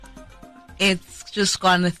It's just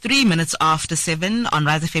gone 3 minutes after 7 on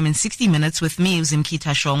Rise FM in 60 Minutes with me,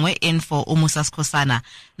 Gxasheka, in for Umusas Kosana.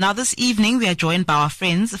 Now this evening we are joined by our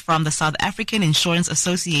friends from the South African Insurance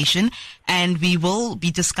Association, and we will be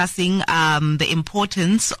discussing the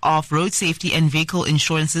importance of road safety and vehicle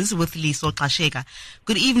insurances with Liso Gxasheka.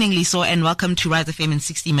 Good evening, Liso, and welcome to Rise FM in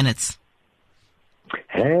 60 Minutes.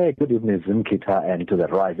 Hey, good evening, Zimkita, and to the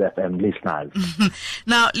Rise FM listeners.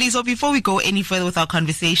 Now, Liso, before we go any further with our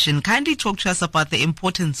conversation, kindly talk to us about the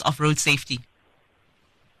importance of road safety.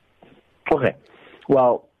 Okay.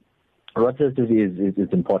 Well, road safety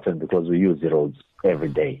is important because we use the roads every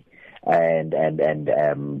day. And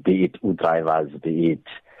be it drivers, be it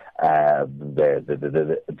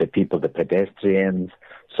the people, the pedestrians.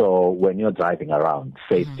 So when you're driving around,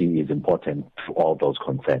 safety is important to all those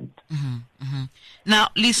concerned. Now,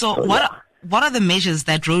 Liso, what are the measures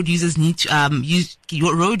that road users need to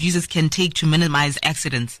road users can take to minimize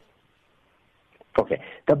accidents? Okay,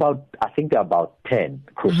 I think there are about 10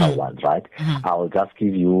 crucial ones, right? I'll just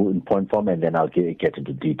give you in point form, and then I'll get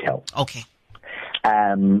into detail. Okay.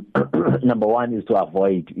 Number one is to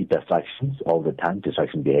avoid distractions all the time,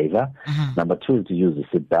 distraction behavior. Number two is to use the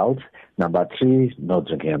seat belt. Number three, no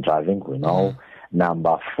drinking and driving, we know.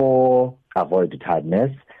 Number four, avoid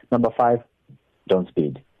tiredness. Number five, don't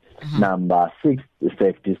speed. Number six,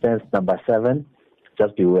 safe distance. Number seven,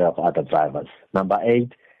 just be aware of other drivers. Number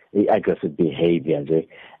eight, aggressive behavior.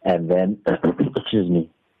 And then, excuse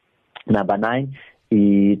me. Number nine,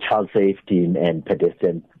 child safety and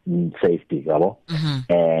pedestrian safety,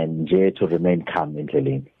 and to remain calm in the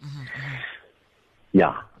lane.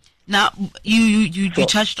 Yeah. Now, you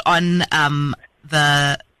touched on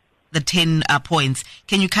the 10 points.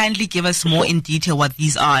 Can you kindly give us more in detail what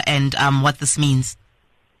these are and what this means?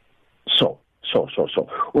 Sure.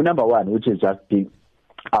 Well, number one, which is just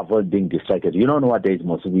avoid being distracted. You know, nowadays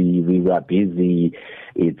most we are busy.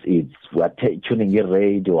 We're tuning in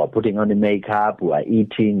radio, we're putting on the makeup, we're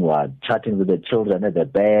eating, we're chatting with the children at the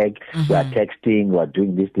back, we're texting, we're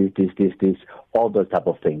doing this, all those type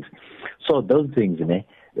of things. So those things,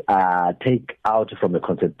 take out from the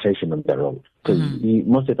concentration on the road, because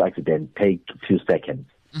most of the accidents take a few seconds.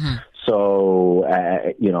 So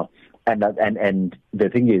and the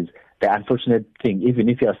thing is, the unfortunate thing, even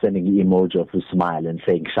if you are sending an emoji of a smile and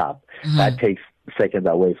saying sharp, that takes seconds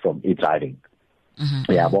away from e-driving.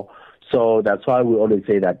 So that's why we always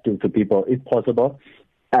say that to people, if possible,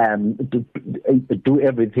 do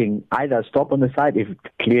everything. Either stop on the side if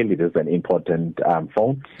clearly there's an important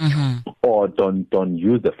phone, or don't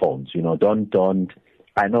use the phones. Don't.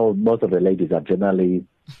 I know most of the ladies are generally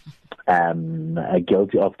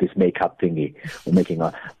guilty of this makeup thingy,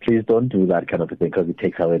 please don't do that kind of a thing, because it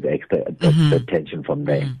takes away the extra attention from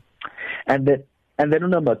them. And then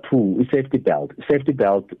number two is safety belt. Safety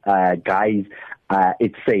belt, guys,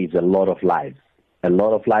 it saves a lot of lives. A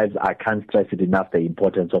lot of lives. I can't stress it enough, the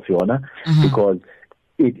importance of your honor, because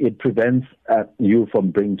it prevents you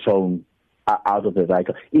from being thrown out of the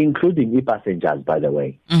vehicle, including e-passengers, by the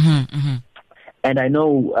way. And I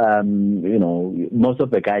know, most of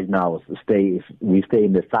the guys now we stay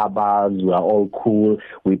in the suburbs, we are all cool,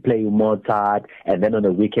 we play Mozart, and then on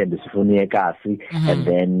the weekend, and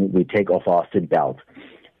then we take off our seatbelt.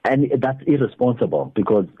 And that's irresponsible,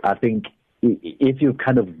 because I think if you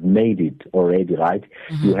kind of made it already, right,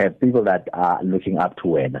 you have people that are looking up to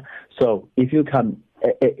when. So if you come,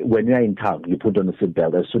 when you're in town, you put on a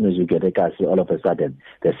seatbelt. As soon as you get a car, all of a sudden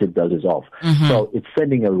the seatbelt is off. So it's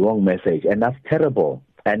sending a wrong message, and that's terrible.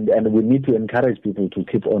 And we need to encourage people to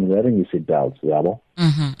keep on wearing your seatbelts.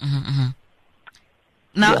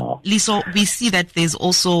 Now, Liso, we see that there's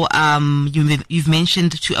also you've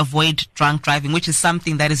mentioned to avoid drunk driving, which is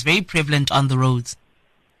something that is very prevalent on the roads.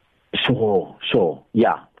 Sure,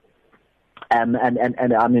 yeah. And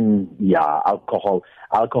I mean,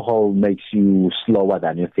 alcohol makes you slower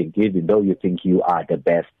than you think, even though you think you are the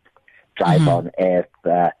best driver on earth.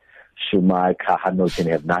 Schumacher, Hamilton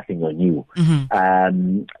have nothing on you.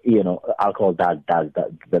 Alcohol does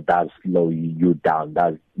slow you down,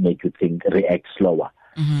 does make you react slower.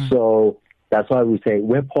 So that's why we say,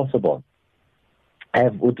 where possible,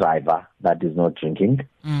 have a driver that is not drinking,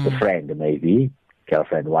 a friend maybe,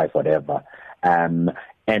 girlfriend, wife, whatever, and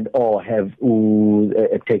or have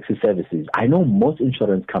taxi services. I know most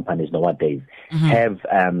insurance companies nowadays have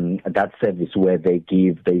that service where they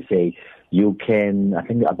say you can, I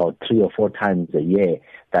think about 3 or 4 times a year,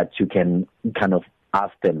 that you can kind of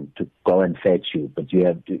ask them to go and fetch you, but you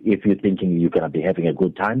have to, if you're thinking you're going to be having a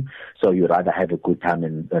good time, so you rather have a good time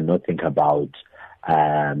and not think about,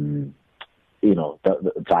 the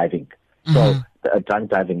driving. So drunk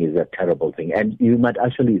driving is a terrible thing. And you might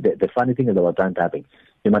actually, the funny thing is about drunk driving,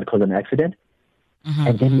 you might cause an accident,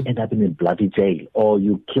 and then you end up in a bloody jail, or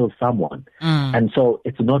you kill someone. And so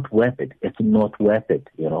it's not worth it. It's not worth it,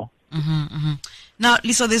 you know. Now,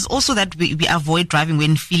 Liso, there's also that we avoid driving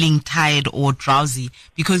when feeling tired or drowsy,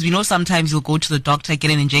 because we know sometimes you'll go to the doctor,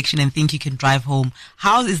 get an injection, and think you can drive home.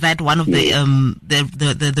 How is that one of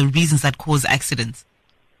the reasons that cause accidents?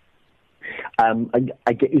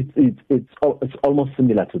 It's almost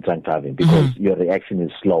similar to drunk driving, because your reaction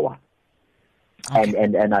is slower. Okay.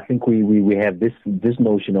 And I think we have this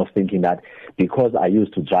notion of thinking that because I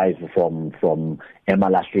used to drive from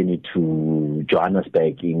Emalahleni to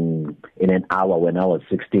Johannesburg in an hour when I was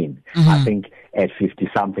 16, I think at 50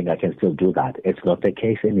 something I can still do that. It's not the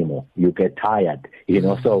case anymore. You get tired, you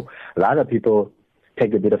know. So rather people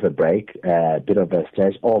take a bit of a break, a bit of a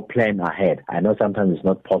stretch, or plan ahead. I know sometimes it's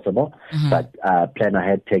not possible, but plan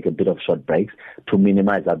ahead, take a bit of short breaks to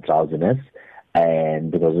minimize that drowsiness.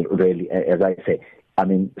 And because really, as I say, I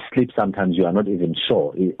mean, sleep sometimes you are not even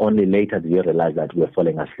sure. Only later do you realize that we're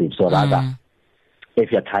falling asleep. So rather,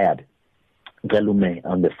 if you're tired, galume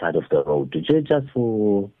on the side of the road, just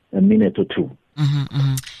for a minute or two.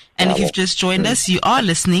 And if you've just joined us, you are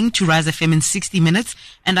listening to Rise FM in 60 Minutes,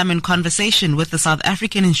 and I'm in conversation with the South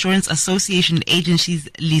African Insurance Association Agency's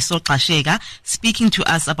Liso Gxasheka, speaking to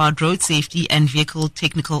us about road safety and vehicle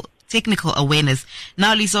technical awareness.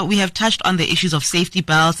 Now, Liso, we have touched on the issues of safety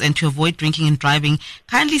belts and to avoid drinking and driving.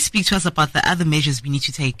 Kindly speak to us about the other measures we need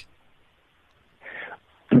to take.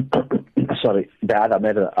 Sorry, the other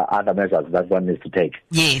measures that one needs to take.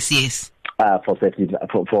 Yes. For safety,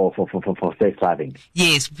 for safe driving.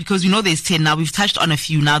 Yes, because we know there's 10 now. We've touched on a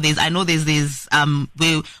few now. I know there's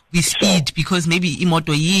where we speed because maybe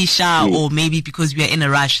imoto yisha or maybe because we are in a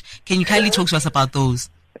rush. Can you kindly talk to us about those?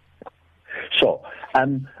 Sure.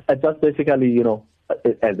 Just basically, you know,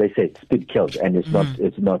 as they say, speed kills, and it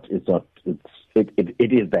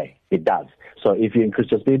is there. It does. So if you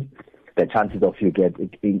increase your speed, the chances of you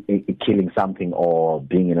killing something or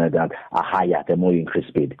being in a are higher the more you increase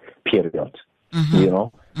speed. Period. You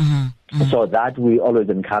know. So that we always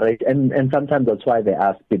encourage, and sometimes that's why there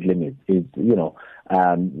are speed limits. It's, you know,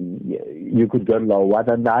 you could go lower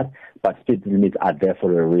than that, but speed limits are there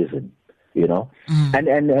for a reason. You know,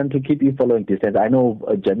 and to keep you following distance, I know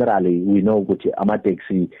generally we know which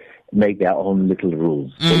Amataxi make their own little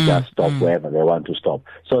rules. They just stop wherever they want to stop.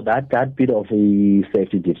 So that bit of a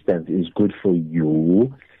safety distance is good for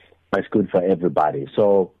you. It's good for everybody.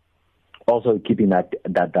 So also keeping that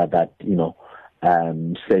you know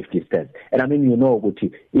safety distance. And I mean, you know,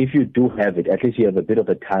 if you do have it, at least you have a bit of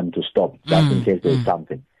a time to stop, just in case there's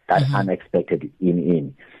something that unexpected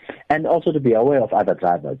in. And also to be aware of other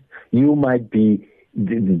drivers. You might be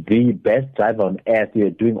the best driver on earth. You're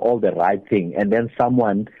doing all the right thing, and then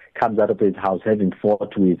someone comes out of his house having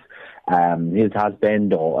fought with his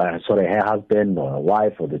husband or her husband or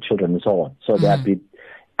wife or the children and so on. So they're a bit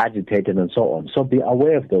agitated and so on. So be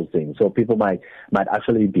aware of those things. So people might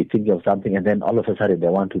actually be thinking of something, and then all of a sudden they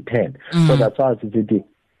want to turn. So that's why it's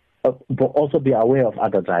but also be aware of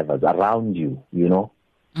other drivers around you. You know.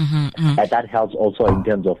 And that helps also in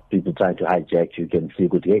terms of people trying to hijack. You can see,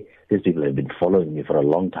 good, hey, these people have been following me for a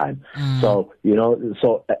long time. So, you know,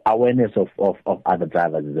 awareness of other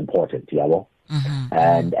drivers is important,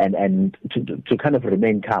 and to kind of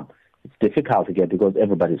remain calm. It's difficult again because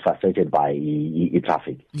everybody's frustrated by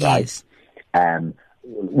traffic, right?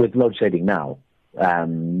 With load shedding now,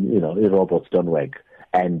 you know, robots don't work.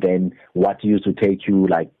 And then what used to take you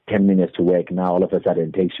like 10 minutes to work now all of a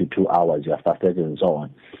sudden takes you 2 hours. You're frustrated and so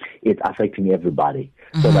on. It's affecting everybody.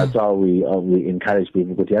 So that's why we encourage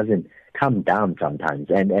people to calm down sometimes.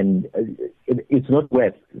 And it's not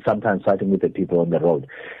worth sometimes fighting with the people on the road.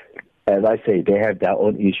 As I say, they have their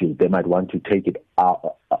own issues. They might want to take it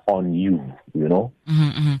out on you, you know?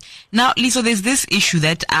 Now, Liso, there's this issue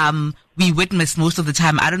that we witness most of the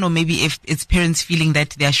time. I don't know, maybe if it's parents feeling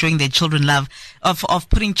that they're showing their children love, of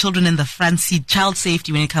putting children in the front seat, child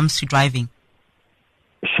safety when it comes to driving.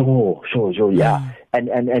 Sure, yeah.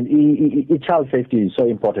 And child safety is so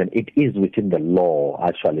important. It is within the law,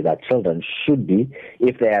 actually, that children should be,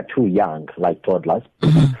 if they are too young, like toddlers,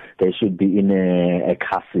 they should be in a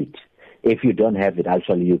car seat. If you don't have it,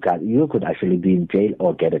 actually, you could actually be in jail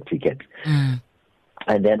or get a ticket.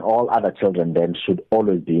 And then all other children then should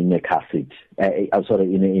always be in a car seat.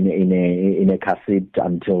 In a car seat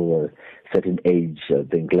until a certain age, I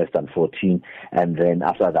think less than 14, and then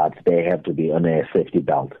after that they have to be on a safety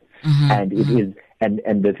belt. And it is,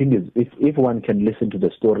 and the thing is, if one can listen to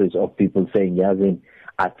the stories of people saying,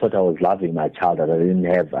 I thought I was loving my child that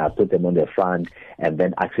I put them on the front, and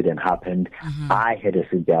then accident happened. I had a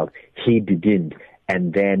seatbelt. He didn't.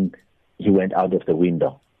 And then he went out of the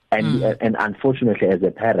window. And unfortunately, as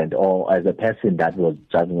a parent or as a person that was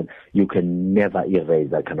driving, you can never erase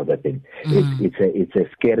that kind of a thing. It's a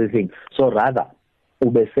scary thing. So rather,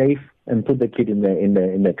 be safe and put the kid in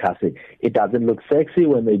the car seat. It doesn't look sexy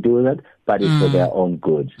when they do that, but it's for their own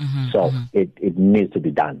good. So it needs to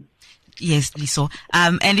be done. Yes, Liso.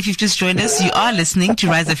 And if you've just joined us, you are listening to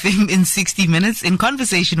Rise FM in 60 minutes in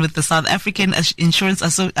conversation with the South African Insurance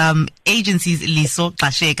Agency's Liso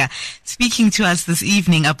Gxasheka, speaking to us this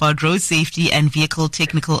evening about road safety and vehicle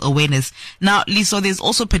technical awareness. Now, Liso, there's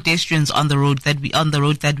also pedestrians on the road that we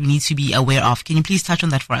need to be aware of. Can you please touch on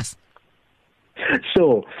that for us?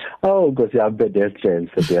 Sure. Oh, because I'm pedestrians.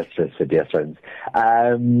 Pedestrians,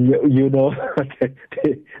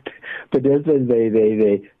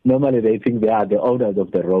 they normally they think they are the owners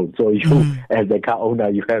of the road. So you, as the car owner,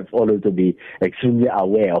 you have always to be extremely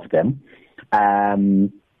aware of them.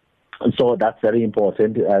 So that's very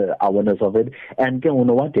important, awareness of it. And on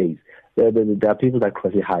what days? There are people that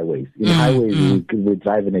cross the highways. In highways, we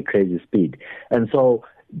drive in a crazy speed. And so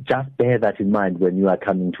just bear that in mind when you are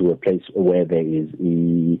coming to a place where there is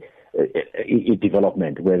a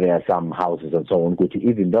development, where there are some houses and so on.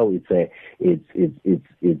 Even though it's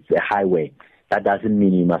a highway, that doesn't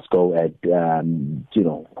mean you must go at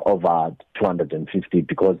over 250,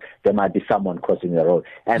 because there might be someone crossing the road,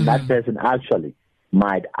 and that person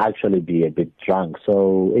might actually be a bit drunk.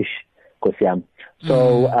 So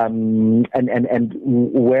and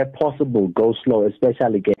where possible, go slow,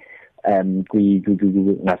 especially there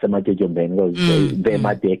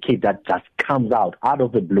might be a kid that just comes out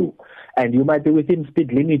of the blue, and you might be within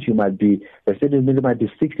speed limit. The speed limit might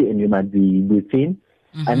be 60, and you might be within,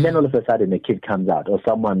 and then all of a sudden a kid comes out, or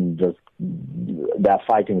someone they're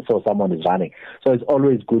fighting, so someone is running. So it's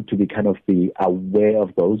always good to be aware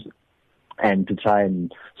of those, and to try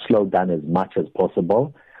and slow down as much as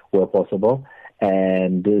possible, where possible.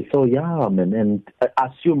 And so and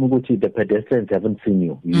assume the pedestrians haven't seen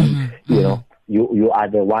you. You are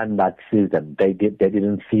the one that sees them. They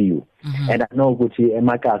didn't see you. And I know in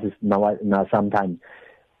my case now sometimes,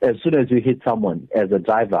 as soon as you hit someone as a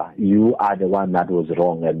driver, you are the one that was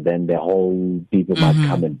wrong, and then the whole people might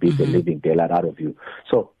come and beat the living daylight out of you.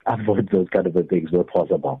 So avoid those kind of things where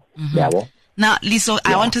possible. Now, Liso,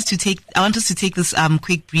 I want us to take this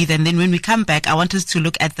quick breathe, and then when we come back, I want us to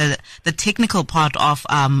look at the technical part of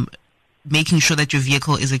making sure that your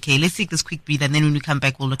vehicle is okay. Let's take this quick breathe, and then when we come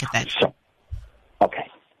back, we'll look at that. Sure.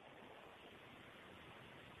 Okay.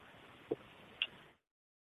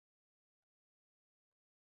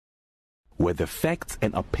 Where the facts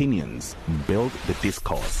and opinions build the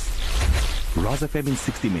discourse. Rise FM in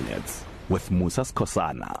 60 minutes with Musa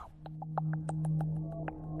Skosana.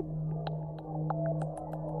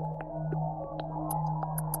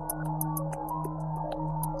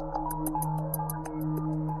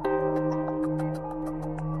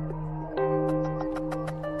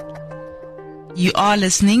 You are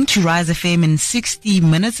listening to Rise FM in 60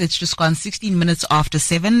 minutes. It's just gone 16 minutes after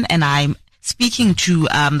 7, and I'm speaking to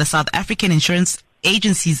the South African Insurance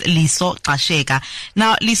Agency's Liso Gxasheka.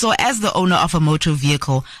 Now, Liso, as the owner of a motor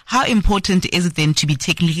vehicle, how important is it then to be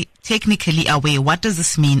technically aware? What does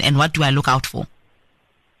this mean, and what do I look out for?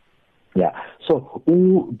 Yeah. So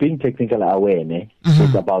being technically aware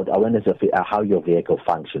is about awareness of how your vehicle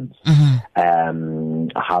functions,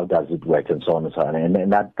 how does it work, and so on and so on.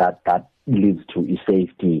 And that leads to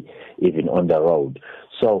safety even on the road.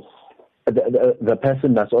 So the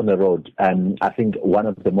person that's on the road, I think one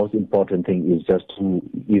of the most important things is just to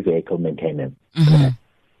vehicle maintenance.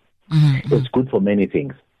 It's good for many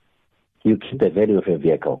things. You keep the value of a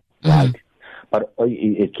vehicle, right? But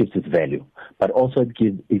it keeps its value. But also it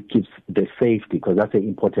keeps the safety, because that's an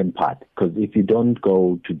important part. Because if you don't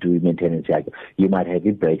go to do maintenance, you might have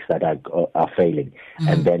the brakes that are failing,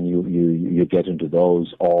 and then you get into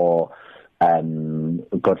those, or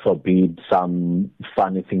God forbid, some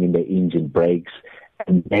funny thing in the engine breaks,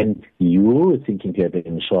 and then you're thinking you have the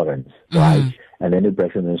insurance, right? And then it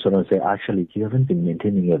breaks, and the insurance say, actually, you haven't been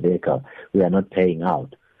maintaining your vehicle. We are not paying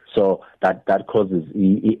out. So that causes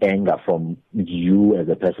anger from you as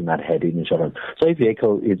a person that had insurance. So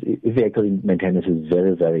vehicle maintenance is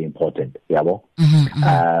very, very important. Because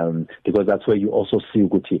that's where you also see,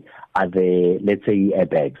 are there, let's say,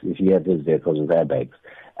 airbags. If you have those vehicles with airbags,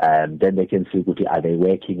 then they can see, are they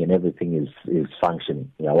working, and everything is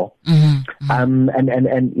functioning. And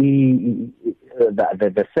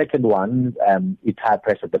the second one, tire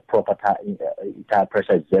pressure, the proper tire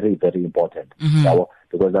pressure is very, very important.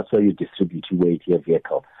 Because that's where you distribute your weight, your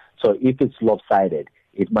vehicle. So if it's lopsided,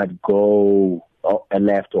 it might go a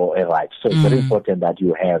left or a right. So it's very important that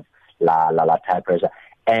you have tire pressure.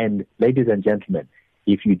 And ladies and gentlemen,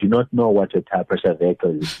 if you do not know what your tire pressure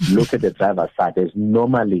vehicle is, look at the driver's side. There's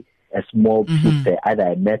normally a small piece there, either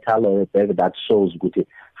a metal or a bag that shows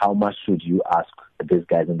how much should you ask these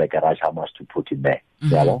guys in the garage how much to put in there.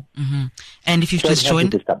 And if you've just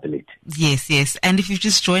joined, yes. And if you've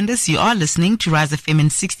just joined us, you are listening to Rise FM in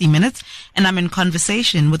 60 Minutes, and I'm in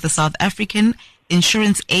conversation with the South African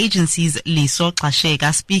Insurance Agency's Liso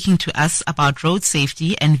Gxasheka, speaking to us about road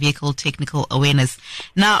safety and vehicle technical awareness.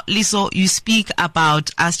 Now, Liso, you speak about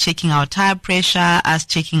us checking our tire pressure, us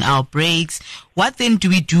checking our brakes. What then do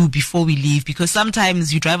we do before we leave? Because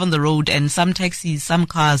sometimes you drive on the road and some taxis, some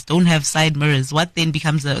cars don't have side mirrors. What then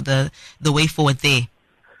becomes the way forward there?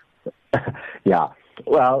 Yeah.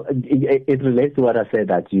 Well, it relates to what I said,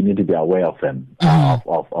 that you need to be aware of them,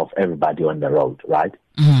 of everybody on the road, right?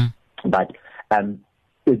 But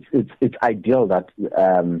it's ideal that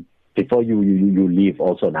before you leave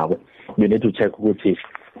also now, you need to check if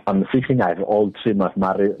I'm sitting, I have all three of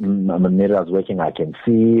my mirrors working. I can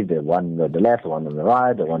see the one on the left, the one on the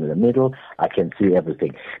right, the one in the middle. I can see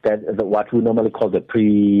everything. That's what we normally call the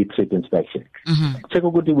pre-trip inspection. Check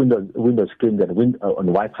out the window screens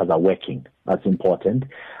and wipers are working. That's important.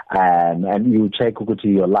 And you check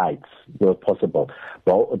your lights where possible,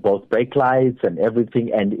 both brake lights and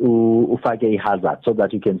everything, and ufake hazard so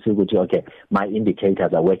that you can see okay, my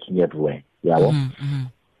indicators are working everywhere.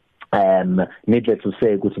 Needless to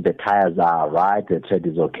say, the tires are right, the tread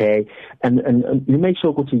is okay, and you make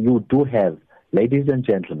sure you do have, ladies and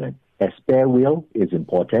gentlemen, a spare wheel is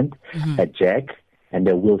important, a jack and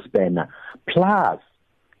a wheel spanner, plus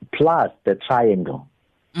the triangle,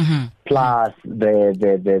 plus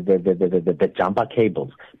the jumper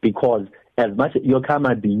cables, because as much your car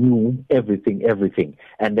might be new, everything,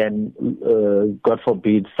 and then God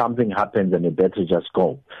forbid something happens and the battery just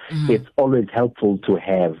go. It's always helpful to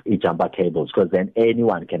have jumper cables, because then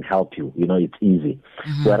anyone can help you. It's easy.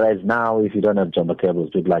 Whereas now, if you don't have jumper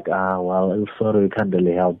cables, people like, well, sorry, we can't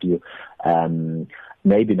really help you.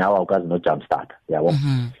 Maybe now I've got no jump start.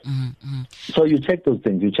 So you check those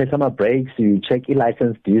things. You check some brakes. You check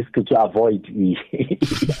license disc to avoid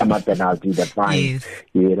a penalty, the fine.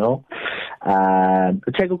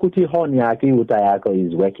 Check ukuthi horn yako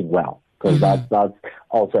is working well, because that's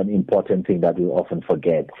also an important thing that we often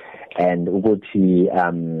forget. And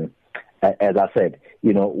as I said,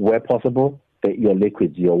 where possible, your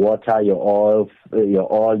liquids, your water, your oil,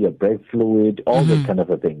 your brake fluid, all those kind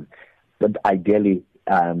of things. But ideally,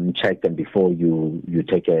 check them before you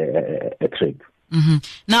take a trip.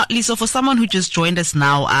 Now, Liso, for someone who just joined us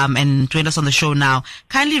now and joined us on the show now,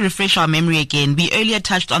 kindly refresh our memory again. We earlier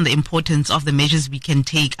touched on the importance of the measures we can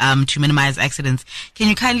take to minimize accidents. Can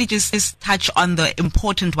you kindly just touch on the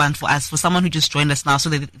important one for us, for someone who just joined us now, so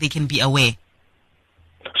that they can be aware?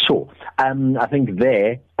 Sure. I think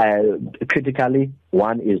there, critically,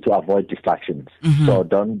 one is to avoid distractions. So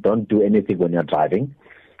don't do anything when you're driving.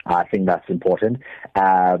 I think that's important.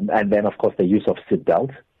 And then, of course, the use of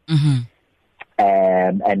seatbelts.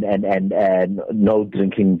 And no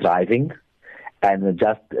drinking, driving, and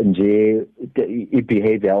just enjoy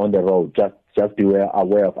behavior on the road. Just be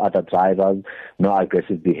aware of other drivers, no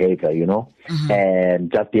aggressive behavior,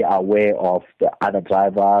 and just be aware of the other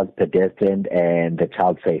drivers, pedestrians, and the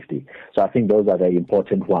child safety. So I think those are the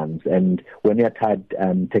important ones. And when you're tired,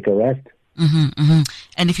 take a rest.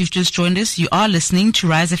 And if you've just joined us, you are listening to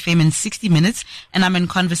Rise FM in 60 Minutes, and I'm in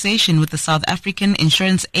conversation with the South African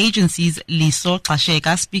Insurance Agency's Liso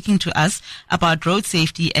Gxasheka, speaking to us about road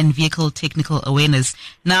safety and vehicle technical awareness.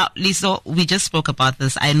 Now, Liso, we just spoke about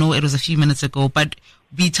this. I know it was a few minutes ago, but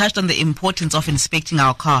we touched on the importance of inspecting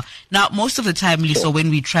our car. Now, most of the time, Liso, when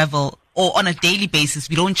we travel, or on a daily basis,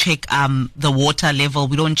 we don't check the water level,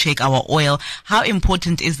 we don't check our oil. How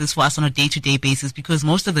important is this for us on a day-to-day basis? Because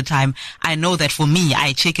most of the time, I know that for me,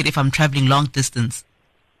 I check it if I'm traveling long distance.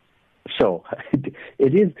 So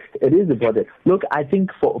it is important. Look, I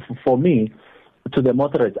think for me, to the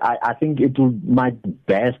motorists, I think it might be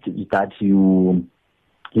best that you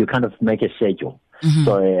kind of make a schedule.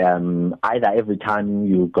 So either every time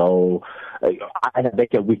you go, either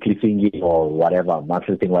make a weekly thingy or whatever,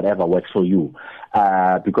 monthly thing, whatever works for you.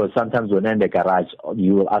 Because sometimes when you're in the garage,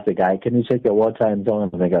 you will ask the guy, can you check your water and so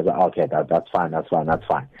on? And the guy says, okay, that's fine.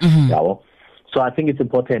 Yeah, well, so I think it's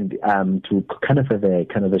important to kind of have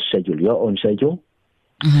a schedule, your own schedule.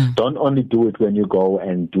 Don't only do it when you go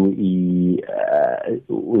and do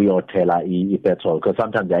your teller petrol, because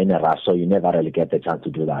sometimes you're in a rush, so you never really get the chance to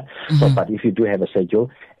do that. So, but if you do have a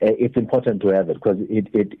schedule, it's important to have it, because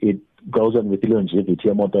it goes on with longevity,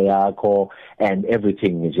 and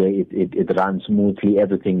everything. It runs smoothly.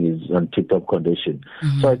 Everything is on tip-top condition.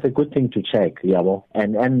 So it's a good thing to check,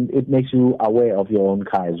 and it makes you aware of your own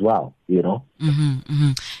car as well,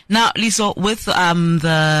 Now, Liso, with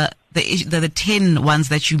the 10 ones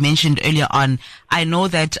that you mentioned earlier on, I know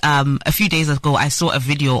that a few days ago I saw a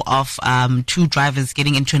video of 2 drivers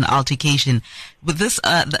getting into an altercation. With this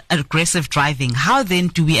the aggressive driving, how then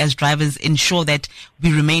do we as drivers ensure that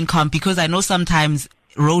we remain calm? Because I know sometimes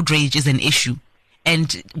road rage is an issue.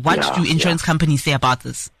 And what do insurance companies say about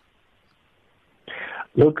this?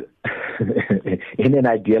 Look, in an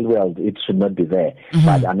ideal world, it should not be there.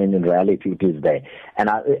 But I mean, in reality, it is there. And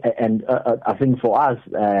I think for us,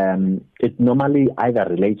 it normally either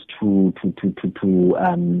relates to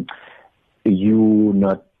you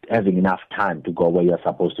not having enough time to go where you're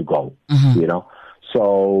supposed to go.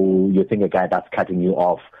 So you think a guy that's cutting you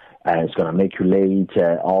off is going to make you late,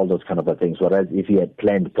 all those kind of things. Whereas if you had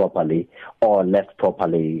planned properly or left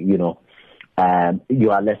properly, you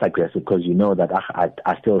are less aggressive, because you know that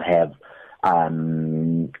I still have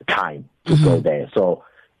time to go there. So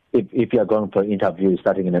if you're going for an interview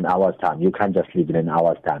starting in an hour's time, you can't just leave in an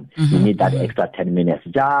hour's time. You need that extra 10 minutes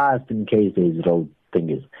just in case there's road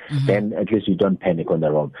thingies. Then at least you don't panic on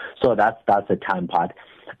the road. So that's the time part.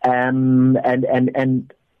 And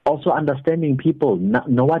also understanding people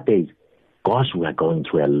nowadays. Gosh, we are going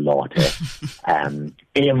through a lot.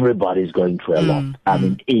 Everybody's going through a lot. I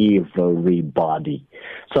mean, everybody.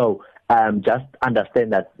 So just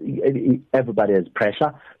understand that everybody has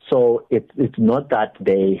pressure. So it's not that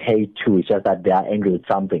they hate you, it's just that they are angry with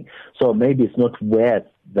something. So maybe it's not worth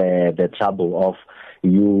the trouble of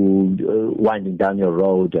you winding down your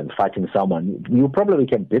road and fighting someone. You probably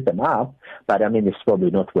can beat them up, but I mean, it's probably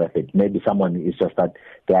not worth it. Maybe someone is just that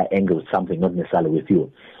they are angry with something, not necessarily with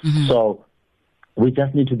you. So we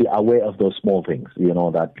just need to be aware of those small things,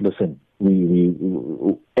 that, listen, we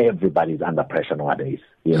everybody's under pressure nowadays,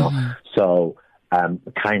 So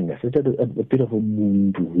kindness is a bit of a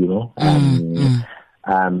wound,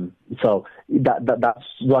 So that's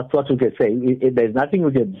what we can say. There's nothing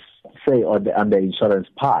we can say on the insurance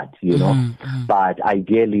part, But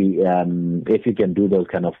ideally, if you can do those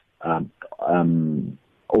kind of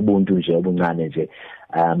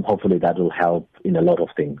hopefully that will help in a lot of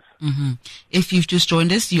things. If you've just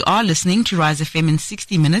joined us, you are listening to Rise FM in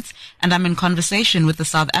 60 Minutes, and I'm in conversation with the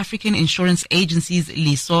South African Insurance Agency's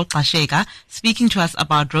Liso Gxasheka, speaking to us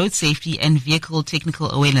about road safety and vehicle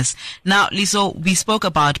technical awareness. Now, Liso, we spoke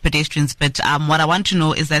about pedestrians, but what I want to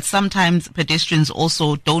know is that sometimes pedestrians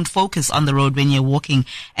also don't focus on the road when you're walking,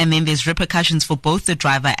 and then there's repercussions for both the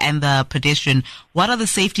driver and the pedestrian. What are the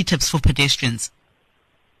safety tips for pedestrians?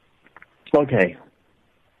 Okay.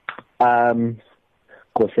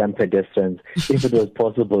 Because I'm pedestrians, if it was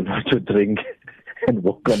possible not to drink and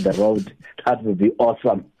walk on the road, that would be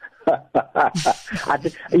awesome.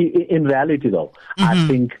 In reality, though, I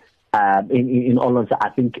think, in all honesty, I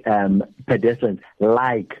think pedestrians,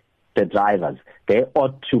 like the drivers, they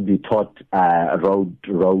ought to be taught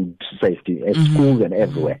road safety at schools and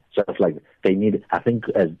everywhere. Just like they need, I think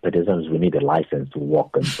as pedestrians, we need a license to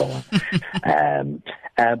walk and so on.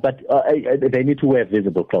 But they need to wear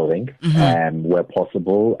visible clothing where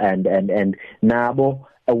possible, and nabo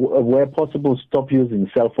where possible, stop using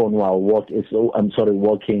cell phone while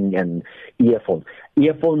walking, and earphones.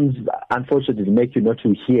 Earphones, unfortunately, make you not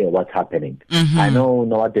to hear what's happening. I know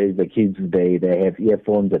nowadays the kids they have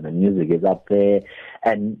earphones and the music is up there,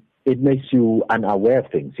 and it makes you unaware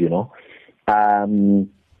of things,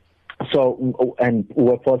 So, and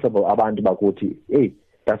where possible, abantu bakuthi, hey.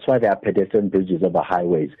 That's why there are pedestrian bridges over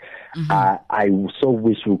highways. I so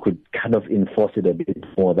wish we could kind of enforce it a bit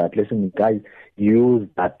more. That, listen, guys, use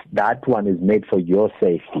that one is made for your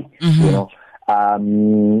safety.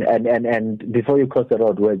 And before you cross the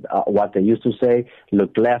road, what they used to say: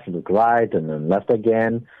 look left, look right, and then left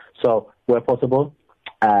again. So where possible,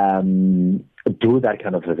 do that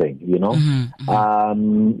kind of a thing. Yeah,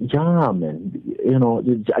 man.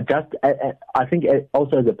 Just I think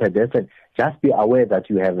also as a pedestrian, just be aware that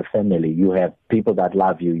you have a family, you have people that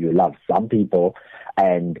love you, you love some people,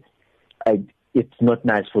 and it's not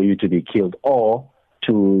nice for you to be killed or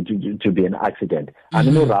to be an accident. I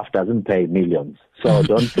know RAF doesn't pay millions, so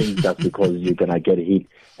don't think that because you're gonna get hit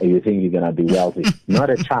and you think you're gonna be wealthy. Not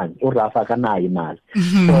a chance. So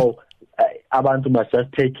abantu must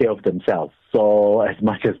just take care of themselves. So as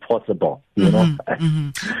much as possible, you know.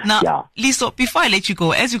 Now, Liso, before I let you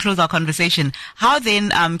go, as we close our conversation, how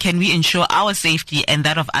then can we ensure our safety and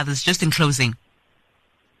that of others, just in closing?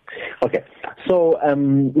 Okay. So,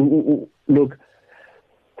 look,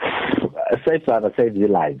 safe driver saves your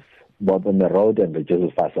lives, both on the road and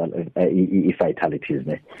reduces fatalities.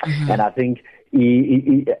 And I think,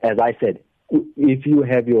 as I said, if you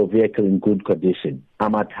have your vehicle in good condition,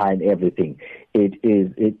 armor tie and everything,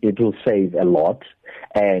 it will save a lot.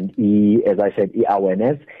 And as I said,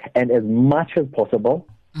 awareness, and as much as possible,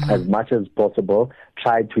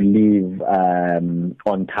 try to leave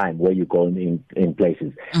on time where you're going in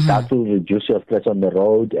places. That will reduce your stress on the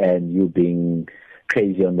road and you being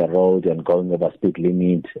crazy on the road and going over speed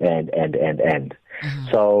limit and.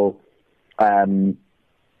 So,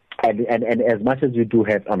 and as much as you do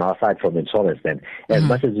have on our side from insurance, then as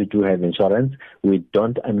much as you do have insurance, we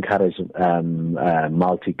don't encourage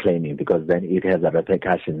multi-claiming, because then it has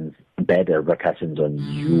bad repercussions on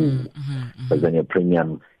you, because then your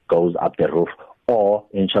premium goes up the roof, or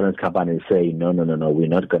insurance companies say no, we're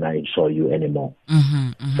not going to insure you anymore.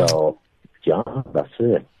 So yeah, that's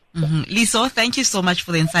it. Liso, thank you so much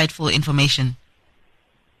for the insightful information.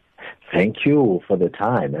 Thank you for the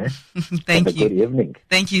time. Thank you. Good evening.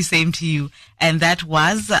 Thank you. Same to you. And that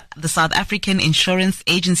was the South African Insurance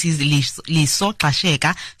Agency's Liso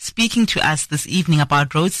Gxasheka speaking to us this evening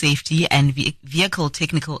about road safety and vehicle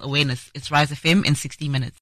technical awareness. It's Rise FM in 60 minutes.